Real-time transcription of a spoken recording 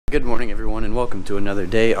Good morning everyone and welcome to another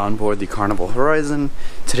day on board the Carnival Horizon.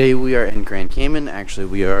 Today we are in Grand Cayman. Actually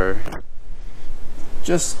we are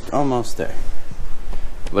just almost there.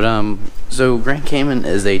 But so Grand Cayman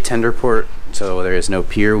is a tender port, so there is no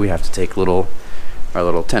pier. We have to take our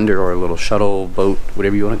little tender or a little shuttle boat,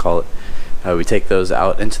 whatever you want to call it. We take those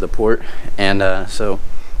out into the port, and so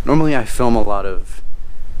normally I film a lot of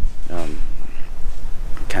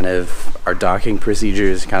kind of our docking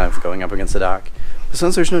procedures, kind of going up against the dock. But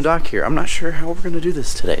since there's no dock here, I'm not sure how we're gonna do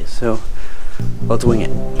this today, so let's wing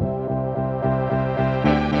it.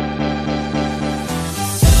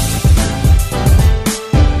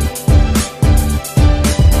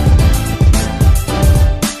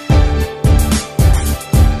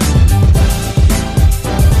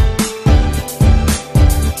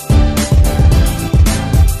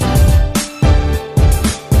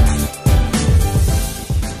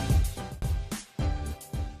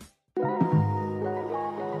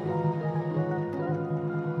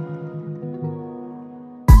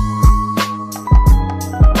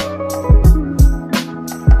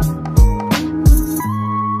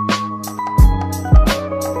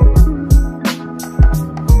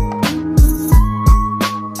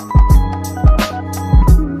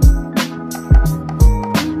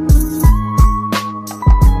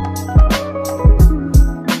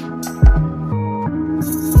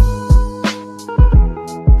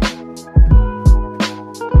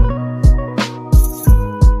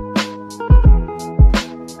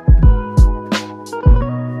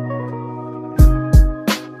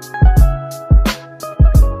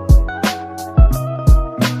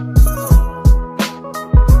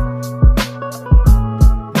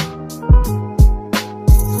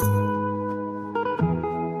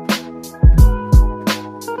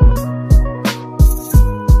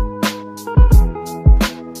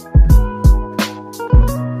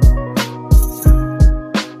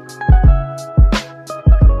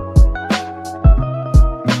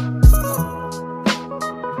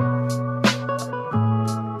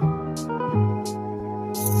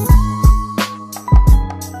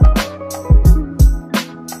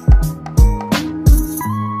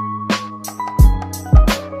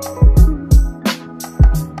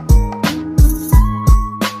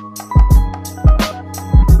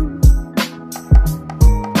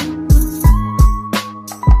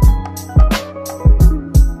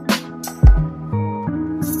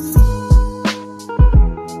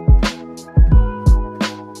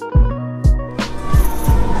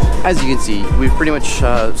 As you can see, we've pretty much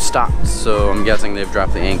stopped, so I'm guessing they've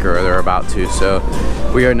dropped the anchor or they're about to. So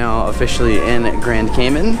we are now officially in Grand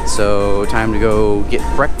Cayman, so time to go get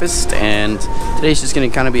breakfast, and today's just going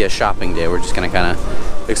to kind of be a shopping day. We're just going to kind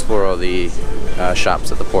of explore all the shops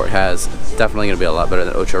that the port has. Definitely going to be a lot better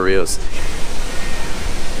than Ocho Rios.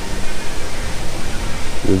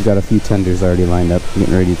 We've got a few tenders already lined up,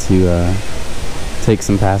 getting ready to take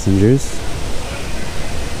some passengers.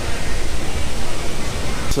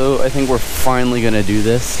 So I think we're finally gonna do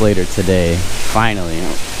this later today. Finally.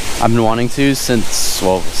 I've been wanting to since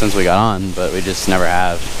we got on, but we just never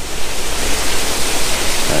have.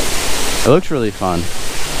 But it looks really fun.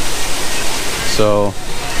 So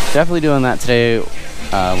definitely doing that today.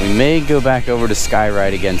 We may go back over to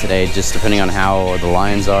Skyride again today, just depending on how the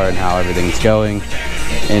lines are and how everything's going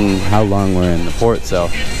and how long we're in the port. So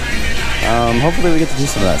hopefully we get to do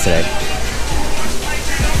some of that today.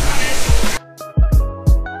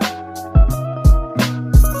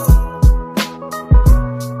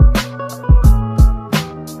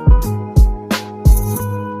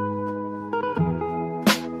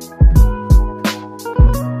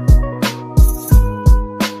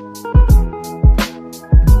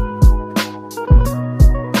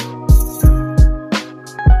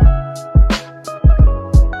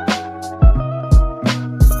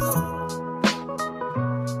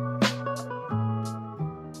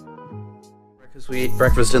 We ate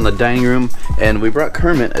breakfast in the dining room, and we brought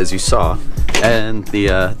Kermit, as you saw, and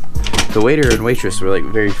the waiter and waitress were like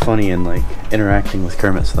very funny and like interacting with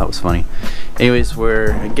Kermit, so that was funny. Anyways,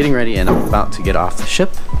 we're getting ready and I'm about to get off the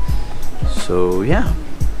ship, so yeah.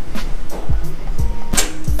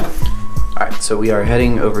 Alright, so we are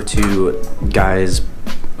heading over to Guy's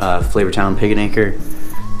Flavortown Pig and Acre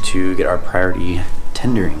to get our priority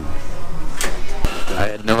tendering. I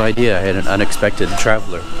had no idea I had an unexpected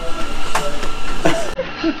traveler.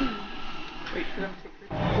 Wait for them to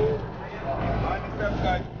take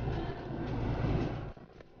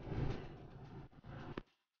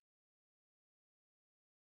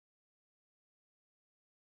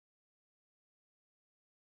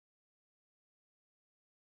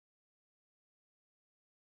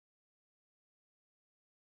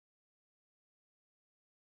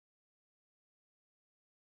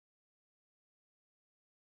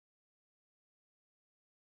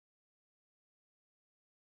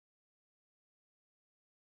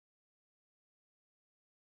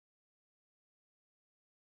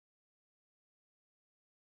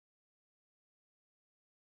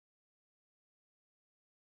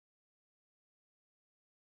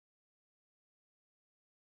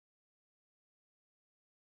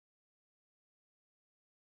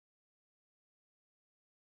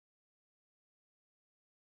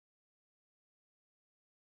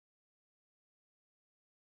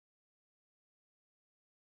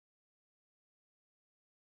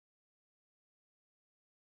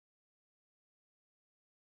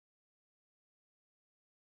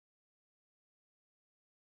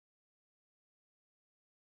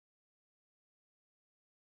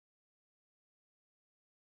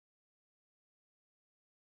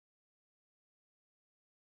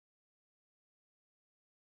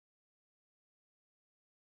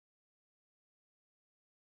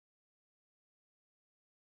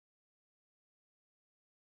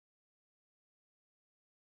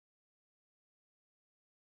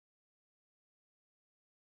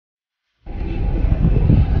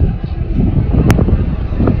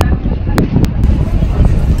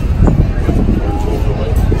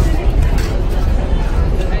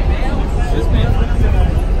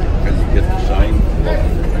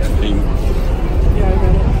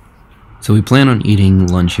So we plan on eating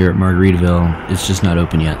lunch here at Margaritaville. It's just not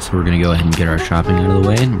open yet, so we're going to go ahead and get our shopping out of the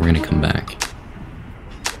way, and we're going to come back.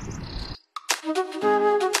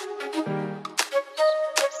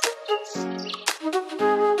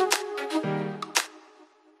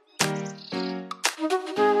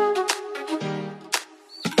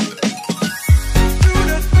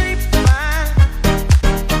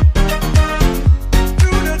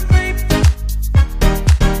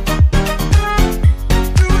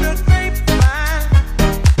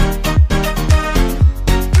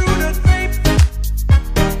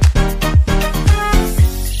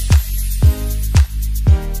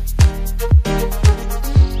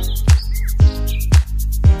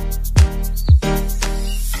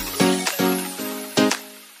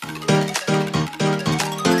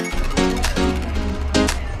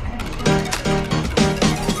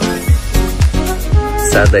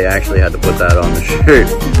 Sad they actually had to put that on the shirt.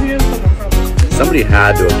 Somebody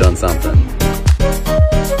had to have done something.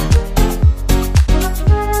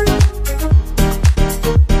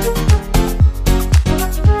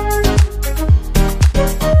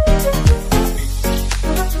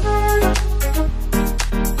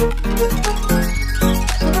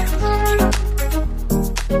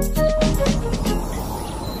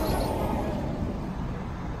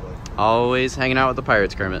 Always hanging out with the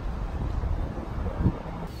pirates, Kermit.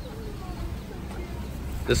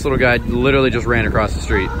 This little guy literally just ran across the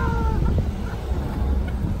street.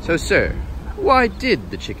 So, sir, why did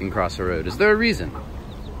the chicken cross the road? Is there a reason?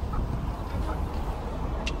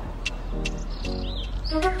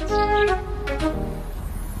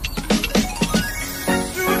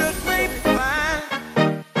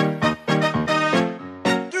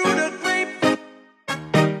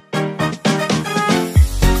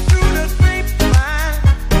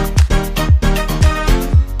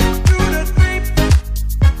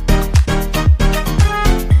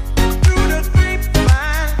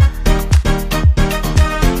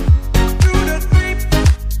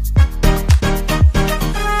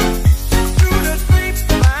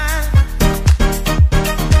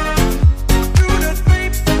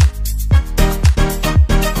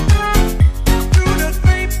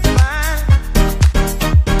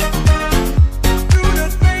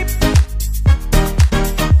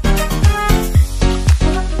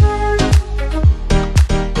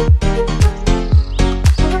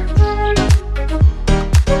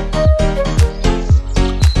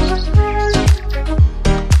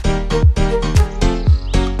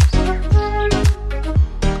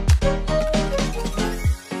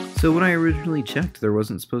 So when I originally checked, there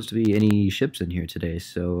wasn't supposed to be any ships in here today,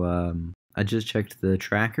 so I just checked the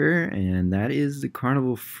tracker, and that is the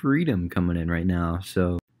Carnival Freedom coming in right now.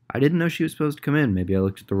 So I didn't know she was supposed to come in. Maybe I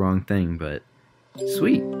looked at the wrong thing, but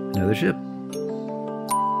sweet, another ship.